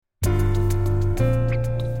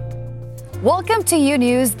Welcome to U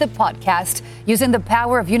News, the podcast, using the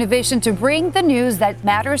power of Univision to bring the news that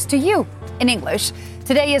matters to you in English.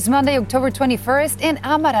 Today is Monday, October 21st, and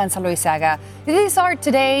I'm Aranza Loizaga. These are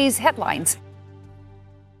today's headlines.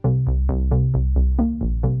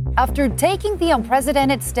 After taking the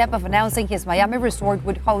unprecedented step of announcing his Miami resort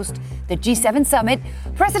would host the G7 summit,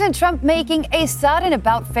 President Trump making a sudden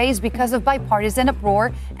about-face because of bipartisan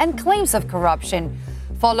uproar and claims of corruption.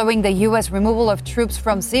 Following the U.S. removal of troops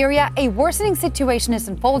from Syria, a worsening situation is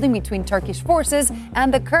unfolding between Turkish forces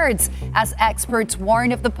and the Kurds, as experts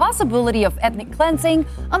warn of the possibility of ethnic cleansing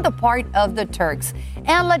on the part of the Turks.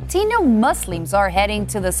 And Latino Muslims are heading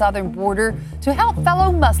to the southern border to help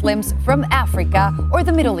fellow Muslims from Africa or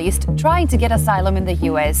the Middle East trying to get asylum in the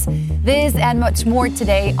U.S. This and much more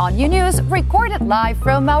today on U News, recorded live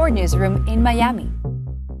from our newsroom in Miami.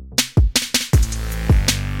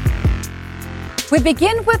 We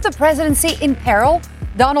begin with the presidency in peril.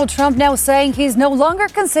 Donald Trump now saying he's no longer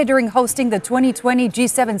considering hosting the 2020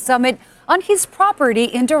 G7 summit on his property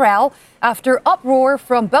in Doral after uproar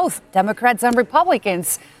from both Democrats and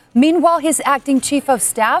Republicans. Meanwhile, his acting chief of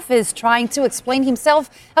staff is trying to explain himself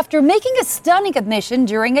after making a stunning admission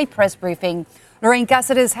during a press briefing. Lorraine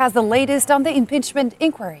Cáceres has the latest on the impeachment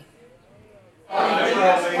inquiry.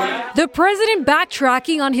 The president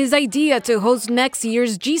backtracking on his idea to host next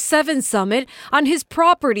year's G7 summit on his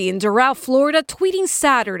property in Doral, Florida, tweeting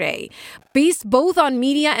Saturday. Based both on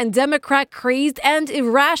media and Democrat-crazed and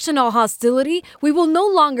irrational hostility, we will no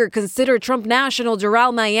longer consider Trump National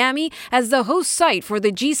Doral, Miami as the host site for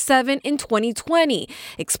the G7 in 2020,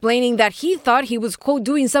 explaining that he thought he was, quote,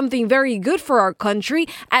 doing something very good for our country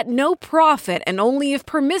at no profit and only if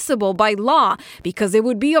permissible by law, because it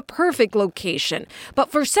would be a perfect location. But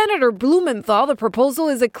for Senator Blumenthal, the proposal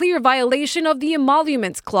is a clear violation of the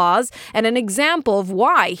emoluments clause and an example of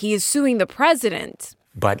why he is suing the president.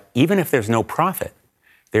 But even if there's no profit,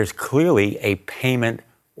 there's clearly a payment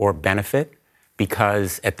or benefit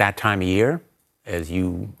because at that time of year, as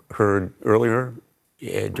you heard earlier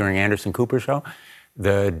during Anderson Cooper's show,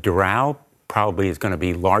 the Doral probably is going to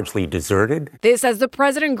be largely deserted. This as the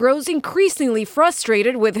president grows increasingly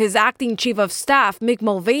frustrated with his acting chief of staff, Mick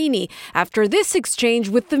Mulvaney, after this exchange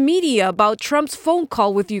with the media about Trump's phone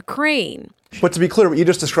call with Ukraine. But to be clear, what you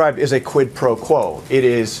just described is a quid pro quo. It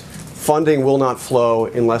is funding will not flow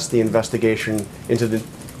unless the investigation into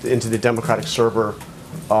the Democratic server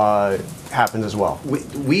happens as well.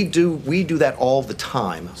 We do that all the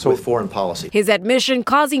time with foreign policy. His admission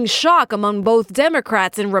causing shock among both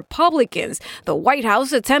Democrats and Republicans, the White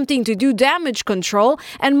House attempting to do damage control,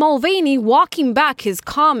 and Mulvaney walking back his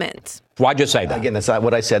comment. Why'd you say that? Again, that's not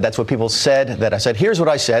what I said. That's what people said that I said. Here's what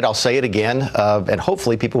I said. I'll say it again, and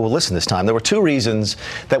hopefully people will listen this time. There were two reasons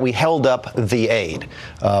that we held up the aid.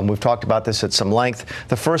 We've talked about this at some length.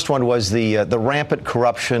 The first one was the rampant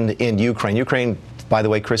corruption in Ukraine. Ukraine, by the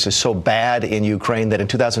way, Chris, is so bad in Ukraine that in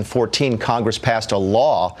 2014, Congress passed a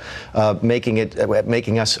law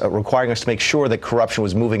requiring us to make sure that corruption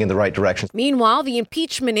was moving in the right direction. Meanwhile, the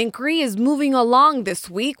impeachment inquiry is moving along this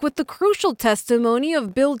week with the crucial testimony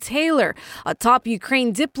of Bill Taylor, a top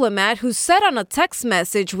Ukraine diplomat who said on a text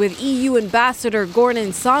message with EU Ambassador Gordon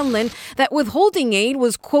Sondland that withholding aid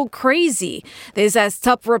was, quote, crazy. This as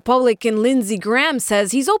top Republican Lindsey Graham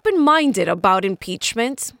says he's open-minded about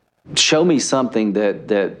impeachment. Show me something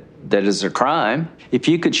that is a crime. If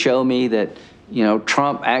you could show me that,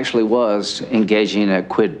 Trump actually was engaging in a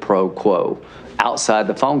quid pro quo outside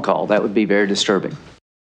the phone call, that would be very disturbing.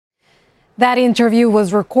 That interview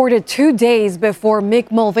was recorded 2 days before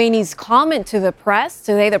Mick Mulvaney's comment to the press.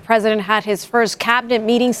 Today, the president had his first cabinet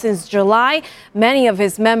meeting since July. Many of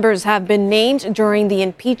his members have been named during the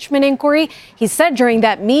impeachment inquiry. He said during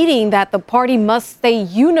that meeting that the party must stay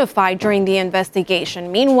unified during the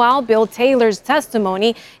investigation. Meanwhile, Bill Taylor's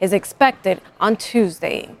testimony is expected on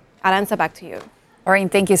Tuesday. Aranza, back to you. Lorraine,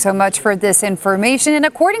 thank you so much for this information. And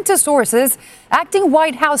according to sources, acting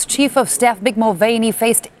White House Chief of Staff Mick Mulvaney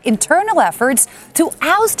faced internal efforts to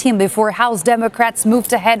oust him before House Democrats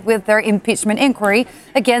moved ahead with their impeachment inquiry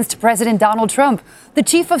against President Donald Trump. The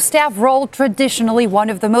Chief of Staff role, traditionally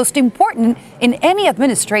one of the most important in any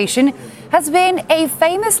administration, has been a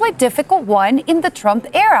famously difficult one in the Trump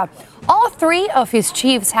era. All three of his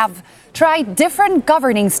chiefs have tried different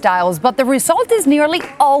governing styles, but the result is nearly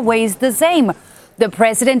always the same. The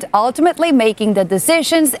president ultimately making the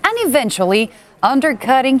decisions and eventually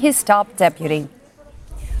undercutting his top deputy.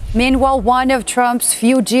 Meanwhile, one of Trump's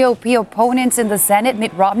few GOP opponents in the Senate,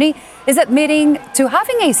 Mitt Romney, is admitting to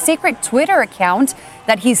having a secret Twitter account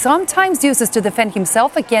that he sometimes uses to defend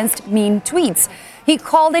himself against mean tweets. He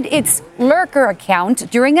called it its lurker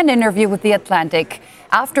account during an interview with The Atlantic.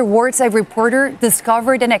 Afterwards, a reporter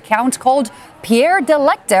discovered an account called Pierre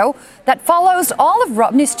Delecto that follows all of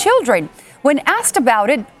Romney's children. When asked about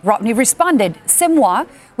it, Romney responded, "C'est moi,"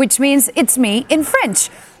 which means "it's me" in French.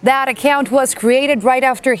 That account was created right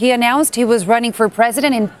after he announced he was running for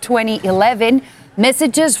president in 2011.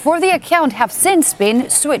 Messages for the account have since been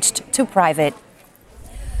switched to private.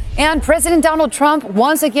 And President Donald Trump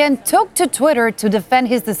once again took to Twitter to defend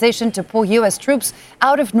his decision to pull U.S. troops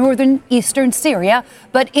out of northern eastern Syria.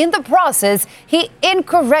 But in the process, he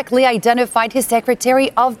incorrectly identified his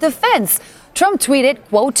Secretary of Defense. Trump tweeted,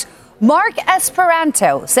 quote, "Mark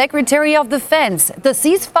Esperanto, Secretary of Defense, the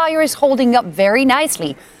ceasefire is holding up very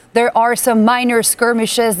nicely. There are some minor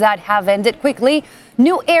skirmishes that have ended quickly.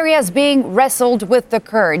 New areas being wrestled with the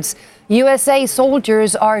Kurds. USA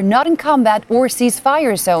soldiers are not in combat or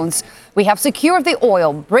ceasefire zones. We have secured the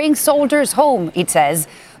oil. Bring soldiers home," it says.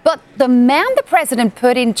 But the man the president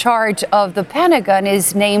put in charge of the Pentagon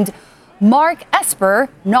is named Mark Esper,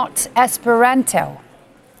 not Esperanto.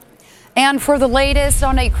 And for the latest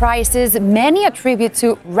on a crisis many attribute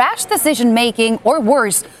to rash decision-making or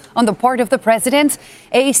worse on the part of the president,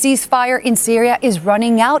 a ceasefire in Syria is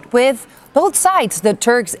running out with both sides, the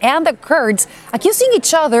Turks and the Kurds, accusing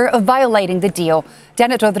each other of violating the deal.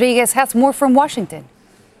 Janet Rodriguez has more from Washington.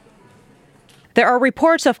 There are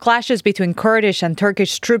reports of clashes between Kurdish and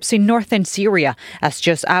Turkish troops in northern Syria, as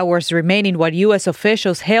just hours remain in what U.S.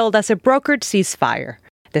 officials hailed as a brokered ceasefire.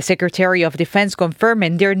 The Secretary of Defense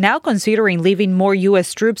confirming they're now considering leaving more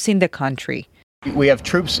U.S. troops in the country. We have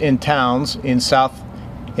troops in towns in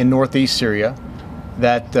northeast Syria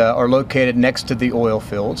that are located next to the oil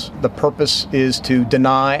fields. The purpose is to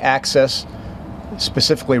deny access,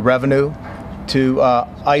 specifically revenue, to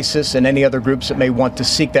ISIS and any other groups that may want to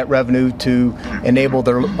seek that revenue to enable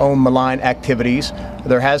their own malign activities.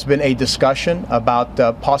 There has been a discussion about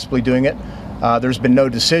possibly doing it. There's been no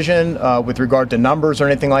decision with regard to numbers or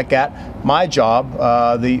anything like that. My job,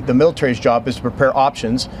 the military's job, is to prepare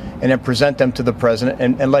options and then present them to the president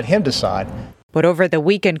and let him decide. But over the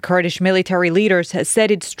weekend, Kurdish military leaders have said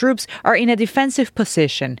its troops are in a defensive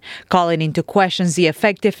position, calling into question the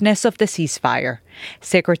effectiveness of the ceasefire.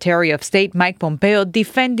 Secretary of State Mike Pompeo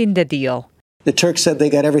defending the deal. The Turks said they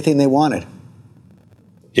got everything they wanted.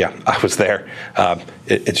 Yeah, I was there.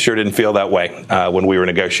 It sure didn't feel that way when we were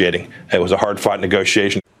negotiating. It was a hard-fought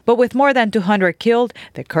negotiation. But with more than 200 killed,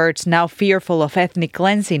 the Kurds now fearful of ethnic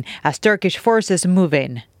cleansing as Turkish forces move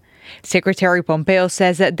in. Secretary Pompeo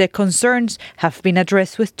says that the concerns have been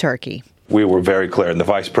addressed with Turkey. We were very clear, and the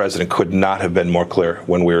vice president could not have been more clear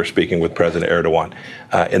when we were speaking with President Erdogan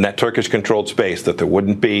in that Turkish-controlled space, that there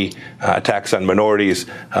wouldn't be attacks on minorities,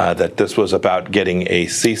 that this was about getting a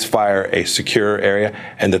ceasefire, a secure area,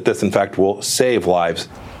 and that this, in fact, will save lives.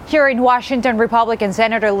 Here in Washington, Republican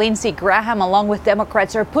Senator Lindsey Graham, along with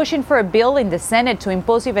Democrats, are pushing for a bill in the Senate to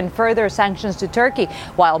impose even further sanctions to Turkey,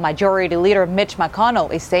 while Majority Leader Mitch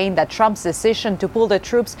McConnell is saying that Trump's decision to pull the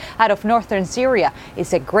troops out of northern Syria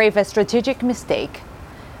is a grave strategic mistake.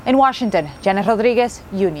 In Washington, Janet Rodriguez,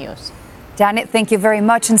 U News. Janet, thank you very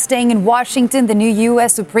much. And staying in Washington, the new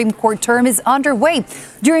U.S. Supreme Court term is underway,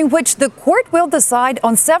 during which the court will decide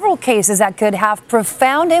on several cases that could have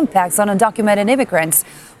profound impacts on undocumented immigrants.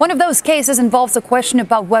 One of those cases involves a question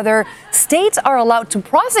about whether states are allowed to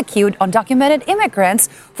prosecute undocumented immigrants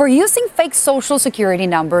for using fake Social Security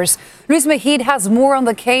numbers. Luis Mejid has more on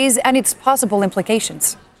the case and its possible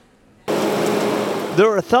implications. There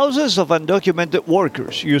are thousands of undocumented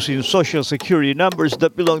workers using Social Security numbers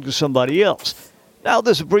that belong to somebody else. Now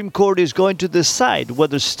the Supreme Court is going to decide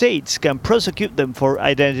whether states can prosecute them for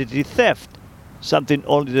identity theft, something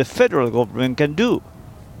only the federal government can do.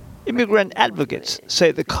 Immigrant advocates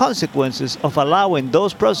say the consequences of allowing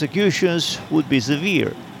those prosecutions would be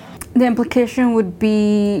severe. The implication would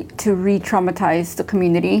be to re-traumatize the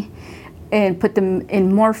community and put them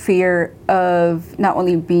in more fear of not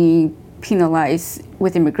only being penalized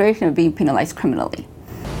with immigration, but being penalized criminally.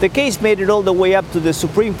 The case made it all the way up to the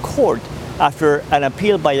Supreme Court after an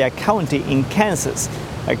appeal by a county in Kansas,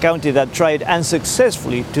 a county that tried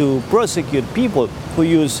unsuccessfully to prosecute people who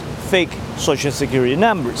use fake Social Security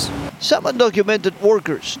numbers. Some undocumented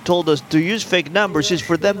workers told us to use fake numbers is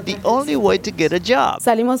for them the only way to get a job.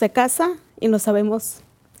 Salimos de casa y no sabemos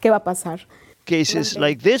qué va a pasar. Cases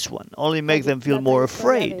like this one only make them feel more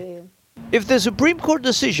afraid. If the Supreme Court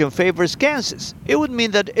decision favors Kansas, it would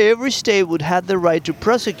mean that every state would have the right to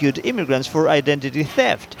prosecute immigrants for identity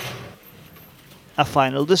theft. A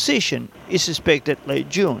final decision is expected late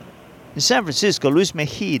June. In San Francisco, Luis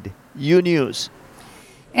Mejid, U News.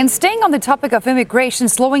 And staying on the topic of immigration,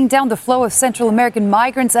 slowing down the flow of Central American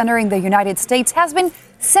migrants entering the United States has been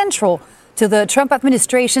central to the Trump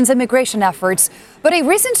administration's immigration efforts. But a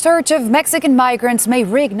recent surge of Mexican migrants may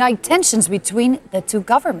reignite tensions between the two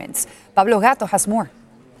governments. Pablo Gato has more.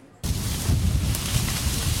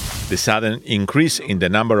 The sudden increase in the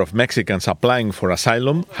number of Mexicans applying for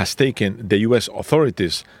asylum has taken the U.S.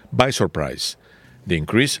 authorities by surprise. The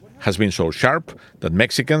increase has been so sharp that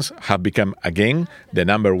Mexicans have become again the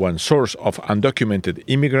number one source of undocumented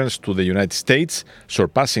immigrants to the United States,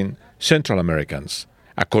 surpassing Central Americans.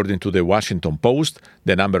 According to the Washington Post,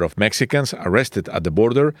 the number of Mexicans arrested at the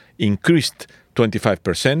border increased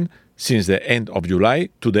 25% since the end of July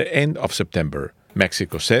to the end of September.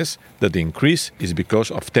 Mexico says that the increase is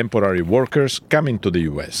because of temporary workers coming to the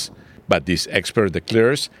U.S. But this expert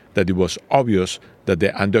declares that it was obvious that the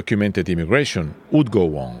undocumented immigration would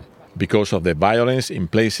go on because of the violence in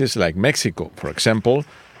places like Mexico. For example,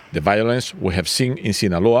 the violence we have seen in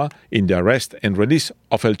Sinaloa in the arrest and release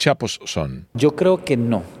of El Chapo's son. Yo creo que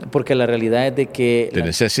no, porque la realidad es de que the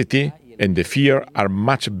necessity and the fear are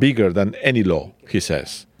much bigger than any law, he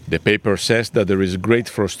says. The paper says that there is great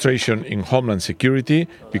frustration in Homeland Security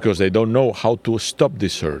because they don't know how to stop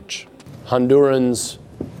this surge. Hondurans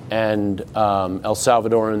and El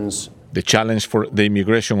Salvadorans. The challenge for the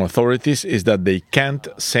immigration authorities is that they can't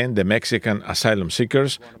send the Mexican asylum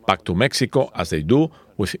seekers back to Mexico as they do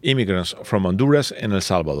with immigrants from Honduras and El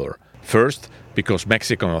Salvador. First, because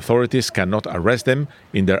Mexican authorities cannot arrest them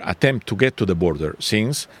in their attempt to get to the border,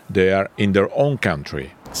 since they are in their own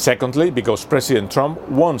country. Secondly, because President Trump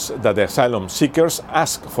wants that the asylum seekers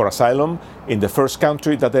ask for asylum in the first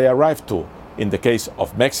country that they arrive to. In the case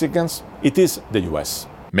of Mexicans, it is the U.S.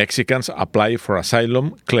 Mexicans apply for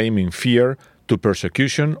asylum claiming fear to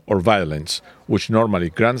persecution or violence, which normally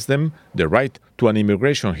grants them the right to an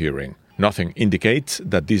immigration hearing. Nothing indicates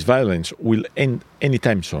that this violence will end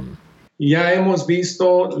anytime soon. Ya hemos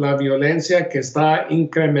visto la violencia que está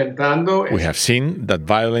incrementando. We have seen that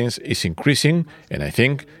violence is increasing, and I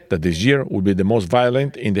think that this year will be the most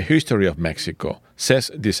violent in the history of Mexico,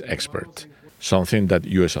 says this expert. Something that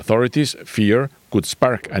U.S. authorities fear could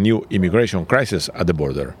spark a new immigration crisis at the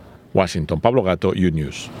border. Washington, Pablo Gato, U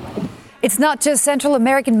News. It's not just Central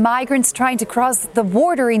American migrants trying to cross the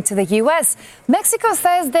border into the U.S. Mexico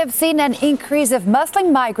says they've seen an increase of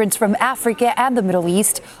Muslim migrants from Africa and the Middle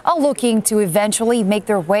East, all looking to eventually make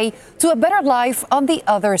their way to a better life on the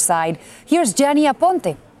other side. Here's Gianni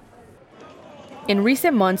Aponte. In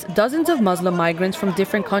recent months, dozens of Muslim migrants from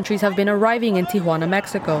different countries have been arriving in Tijuana,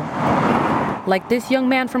 Mexico. Like this young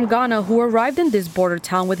man from Ghana who arrived in this border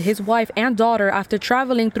town with his wife and daughter after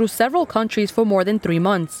traveling through several countries for more than 3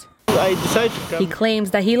 months. He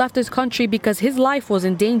claims that he left his country because his life was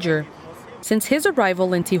in danger. Since his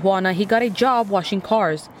arrival in Tijuana, he got a job washing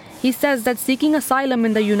cars. He says that seeking asylum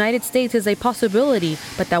in the United States is a possibility,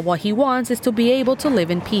 but that what he wants is to be able to live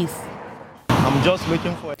in peace.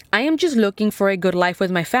 I am just looking for a good life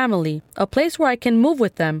with my family, a place where I can move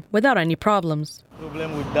with them without any problems.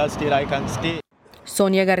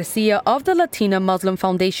 Sonia Garcia of the Latina Muslim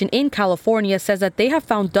Foundation in California says that they have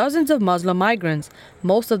found dozens of Muslim migrants,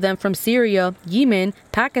 most of them from Syria, Yemen,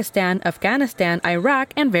 Pakistan, Afghanistan,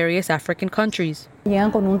 Iraq, and various African countries. They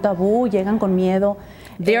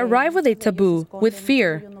arrive with a taboo, with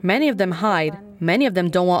fear. Many of them hide. Many of them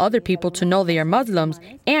don't want other people to know they are Muslims,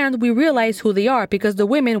 and we realize who they are because the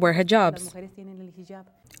women wear hijabs.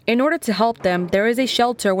 In order to help them, there is a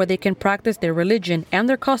shelter where they can practice their religion and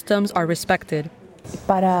their customs are respected.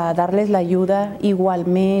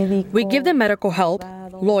 We give them medical help,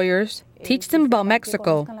 lawyers, teach them about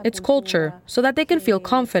Mexico, its culture, so that they can feel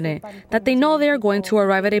confident, that they know they are going to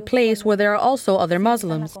arrive at a place where there are also other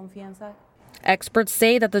Muslims. Experts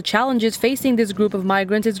say that the challenges facing this group of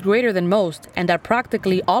migrants is greater than most, and that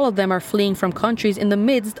practically all of them are fleeing from countries in the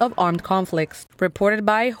midst of armed conflicts. Reported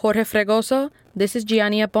by Jorge Fregoso, this is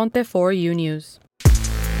Gianni Aponte for U News.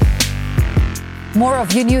 More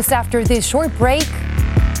of U News after this short break.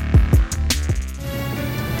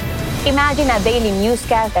 Imagine a daily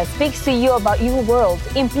newscast that speaks to you about your world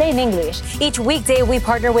in plain English. Each weekday, we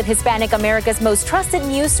partner with Hispanic America's most trusted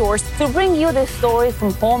news source to bring you the stories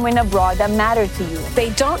from home and abroad that matter to you. They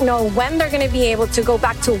don't know when they're going to be able to go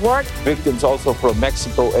back to work. Victims also from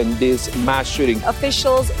Mexico and this mass shooting.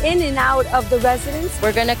 Officials in and out of the residence.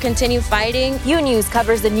 We're going to continue fighting. U News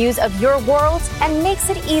covers the news of your world and makes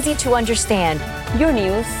it easy to understand. Your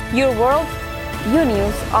news, your world, U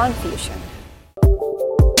News on Fusion.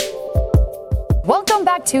 Welcome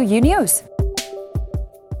back to U News.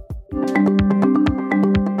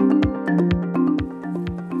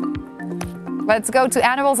 Let's go to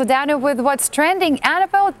Annabelle Zadano with what's trending.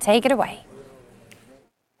 Annabelle, take it away.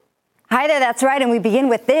 Hi there, that's right, and we begin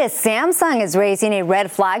with this. Samsung is raising a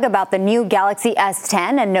red flag about the new Galaxy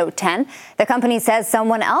S10 and Note 10. The company says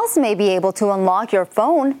someone else may be able to unlock your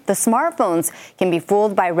phone. The smartphones can be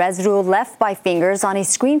fooled by residue left by fingers on a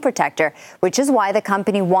screen protector, which is why the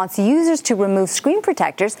company wants users to remove screen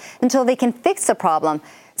protectors until they can fix the problem.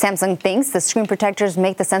 Samsung thinks the screen protectors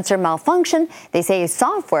make the sensor malfunction. They say a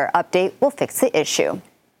software update will fix the issue.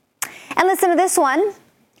 And listen to this one.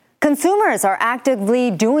 Consumers are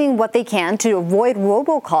actively doing what they can to avoid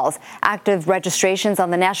robocalls. Active registrations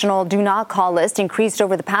on the National Do Not Call list increased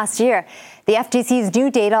over the past year. The FTC's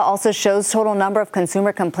new data also shows total number of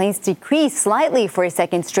consumer complaints decreased slightly for a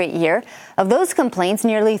second straight year. Of those complaints,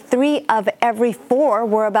 nearly 3 of every 4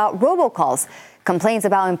 were about robocalls. Complaints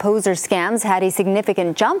about imposter scams had a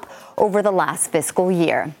significant jump over the last fiscal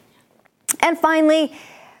year. And finally,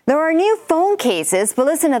 there are new phone cases, but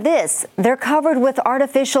listen to this. They're covered with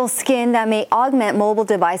artificial skin that may augment mobile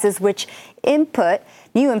devices which new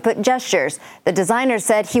input gestures. The designer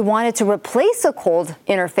said he wanted to replace the cold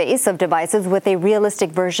interface of devices with a realistic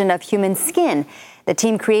version of human skin. The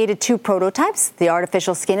team created 2 prototypes. The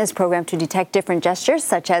artificial skin is programmed to detect different gestures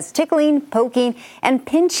such as tickling, poking, and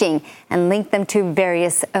pinching and link them to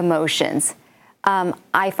various emotions.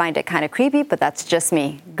 I find it kind of creepy, but that's just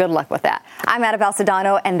me. Good luck with that. I'm Annabelle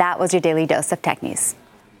Sedano, and that was your daily dose of tech news.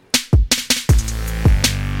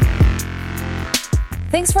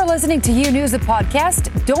 Thanks for listening to U News, the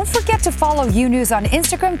podcast. Don't forget to follow U News on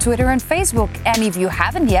Instagram, Twitter, and Facebook. And if you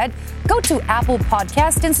haven't yet, go to Apple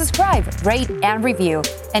Podcast and subscribe, rate, and review.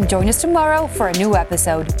 And join us tomorrow for a new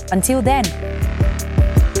episode. Until then.